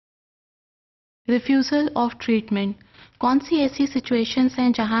Refusal of treatment. कौन सी ऐसी situations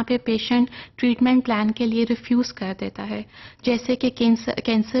हैं जहां पे पेशेंट ट्रीटमेंट प्लान के लिए रिफ्यूज़ कर देता है? जैसे कि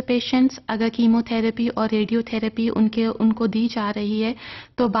कैंसर पेशेंट्स, अगर कीमोथेरेपी और रेडियोथेरेपी उनको दी जा रही है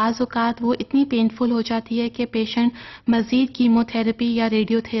तो बाज़ औक़ात वो इतनी पेनफुल हो जाती है कि पेशेंट मज़ीद कीमोथेरेपी या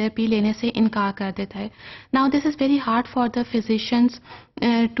रेडियोथेरेपी लेने से इनकार कर देता है। Now this is very hard for the physicians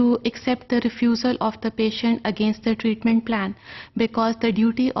to accept the refusal of the patient against the treatment plan, because the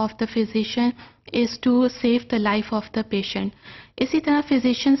duty of the physician is to save the life of the patient. इसी तरह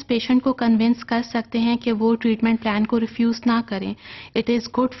physicians patient को convince कर सकते हैं कि वो treatment plan को refuse ना करें, it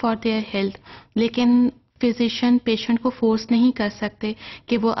is good for their health, लेकिन physician patient को force नहीं कर सकते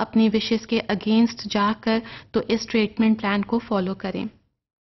कि वो अपनी wishes के against जाकर तो इस treatment plan को follow करें।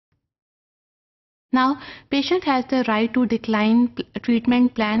 Now, patient has the right to decline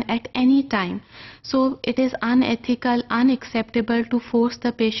treatment plan at any time. So, it is unethical, unacceptable to force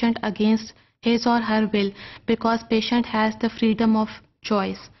the patient against his or her will, because patient has the freedom of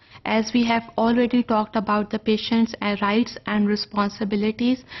choice. As we have already talked about the patient's rights and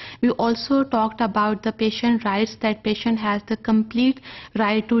responsibilities, we also talked about the patient rights, that patient has the complete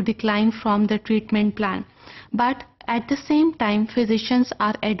right to decline from the treatment plan. But at the same time, physicians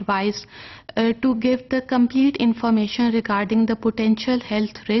are advised to give the complete information regarding the potential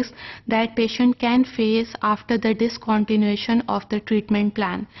health risks that patient can face after the discontinuation of the treatment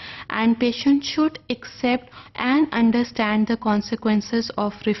plan. And patient should accept and understand the consequences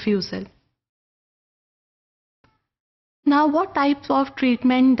of refusal. Now, what types of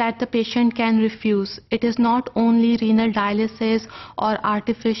treatment that the patient can refuse? It is not only renal dialysis or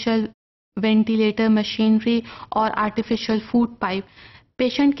artificial ventilator machinery or artificial food pipe.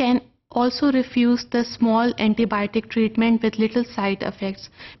 Patient can also refuse the small antibiotic treatment with little side effects.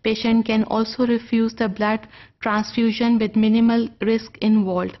 Patient can also refuse the blood transfusion with minimal risk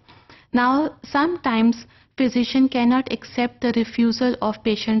involved. Now, sometimes physician cannot accept the refusal of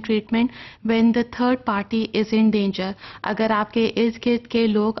patient treatment when the third party is in danger. अगर आपके इर्द गिर्द के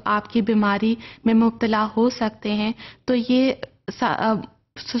लोग आपकी बीमारी में मुब्तला हो सकते हैं तो ये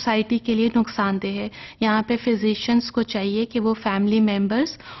सोसाइटी के लिए नुकसानदेह है। यहाँ पे फिजिशियंस को चाहिए कि वो फैमिली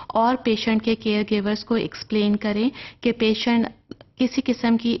मेंबर्स और पेशेंट के केयर गिवर्स को एक्सप्लेन करें कि पेशेंट किसी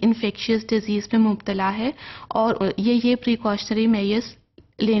किस्म की इन्फेक्शियस डिजीज़ में मुब्तला है और ये प्रिकॉशनरी मेजर्स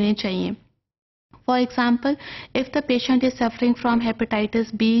लेने चाहिए। For example, if the patient is suffering from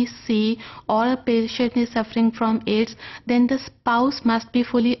hepatitis B, C, or a patient is suffering from AIDS, then the spouse must be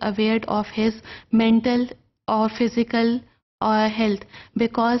fully aware of his mental or physical health,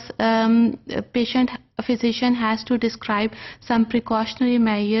 because physician has to describe some precautionary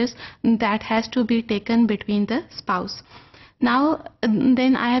measures that has to be taken between the spouse. Now,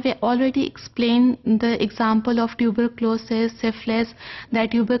 then I have already explained the example of tuberculosis, syphilis, that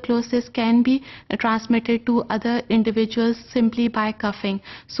tuberculosis can be transmitted to other individuals simply by coughing.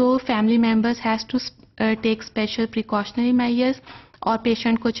 So, family members has to take special precautionary measures और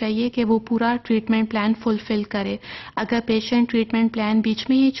patient को चाहिए कि वो पूरा treatment plan fulfil करे। अगर patient treatment plan बीच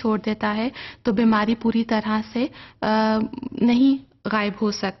में ही छोड़ देता है तो बीमारी पूरी तरह से नहीं गायब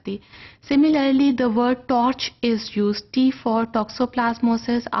हो सकती। Similarly, the word torch is used. T for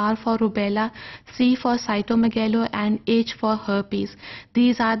toxoplasmosis, R for rubella, C for cytomegalo, and H for herpes.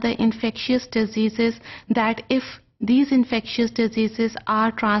 These are the infectious diseases that if these infectious diseases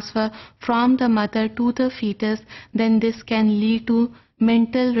are transferred from the mother to the fetus, then this can lead to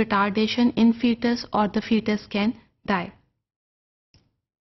mental retardation in fetus or the fetus can die.